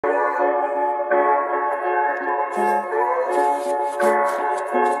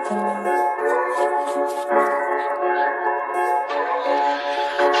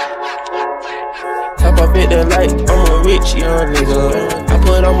off at the light, I'm a rich young nigga. I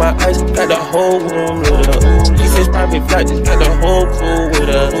put on my ice, got the whole room lit up. These is private flight, just got the whole crew with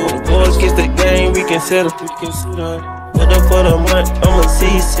us. Boys gets the game, we can settle. Put up for the month, I'ma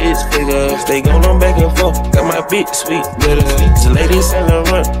see 6 figures. They gon' on back and forth, got my bitch sweet with her. So ladies selling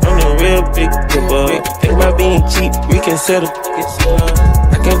run, I'm the real big dipper. Think about being cheap, we can settle.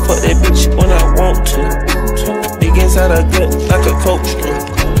 I can fuck that bitch when I want to. Dig inside her gut like a coach.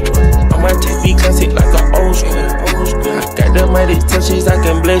 On my TV classic like an old school. I got the mighty touches, I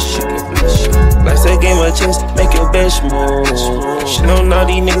can bless you. Life's a game of chess, make your best move. She know all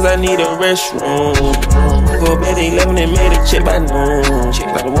these niggas, I need a restroom. Go bed 11 and made a chip by noon.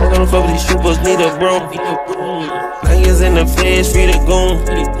 Like the ones on the floor, these troopers need a broom. Niggas in the feds, free to goon.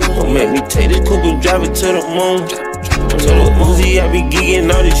 Don't make me take this coupe and drive it to the moon. So the Uzi, I be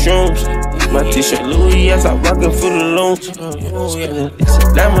geeking all these shrooms. My t-shirt Louis, I stop rockin' for the loans. It's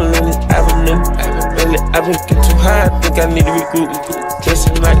a diamond in this avenue. I've been getting too high, I think I need to regroup.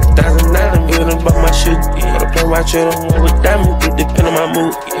 Dressing like 1,009, I'm hearing about my shit. Gotta play my trade on one with diamonds, it depend on my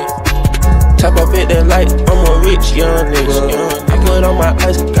mood. Top off at the light, I'm a rich young nigga. I put on my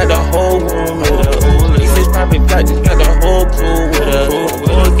ice, got the whole room with us. These is private flight, just got the whole crew with us.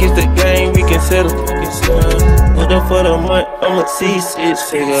 Boys gets the game, we can settle. Put up for the month, I'ma see 6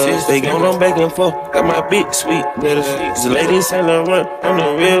 figures. They gon' on back and forth, got my bitch sweet with us. These ladies selling run, I'm the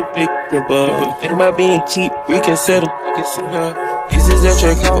real big dipper. Think about being cheap, we can settle. This is a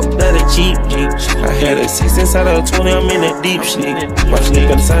trick out, not a cheap Jeep. I had a 6 inside of a 20, I'm in a deep sleep. Watch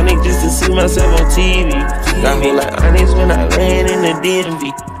nigga Sonic just to see myself on TV. Got me like honest when I land in the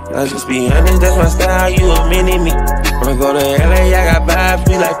DMV. I just be honest, that's my style, you a mini-me. When I go to LA, I got vibes,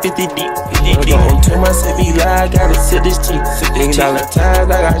 we like 50 deep. When I go on tour, myself be live, gotta sip this tea. $8 ties, I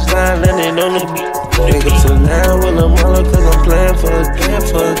got slime landing on the beat. Pick up some line with a model, cause I'm playing for a game.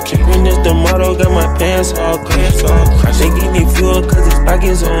 Keeping this the motto, got my pants all cramped. They give me fuel, cause it's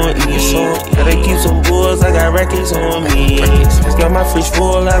pockets on E. Gotta keep some bulls, I got rackets on me. Got my fridge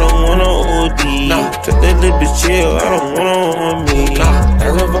full, I don't wanna OD. Trip that little bitch chill, I don't wanna on me. I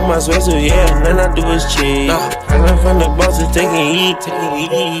love on my sweat, so yeah, none I do is chill. I learned from the bosses, taking heat.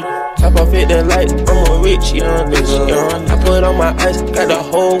 Top off at the light, I'm a rich young nigga. I put on my ice, got the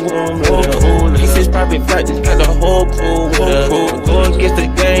whole room with us. These is private flight, just got the whole crew with us. Boys gets the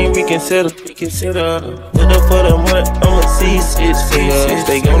game, we can settle. Put up for the month, I'ma see 6 figures.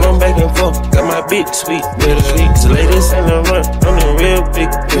 They gon' on back and forth, got my bitch sweet with us. These ladies selling run, I'm the real big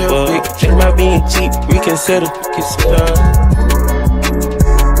dipper. Think about being cheap, we can settle.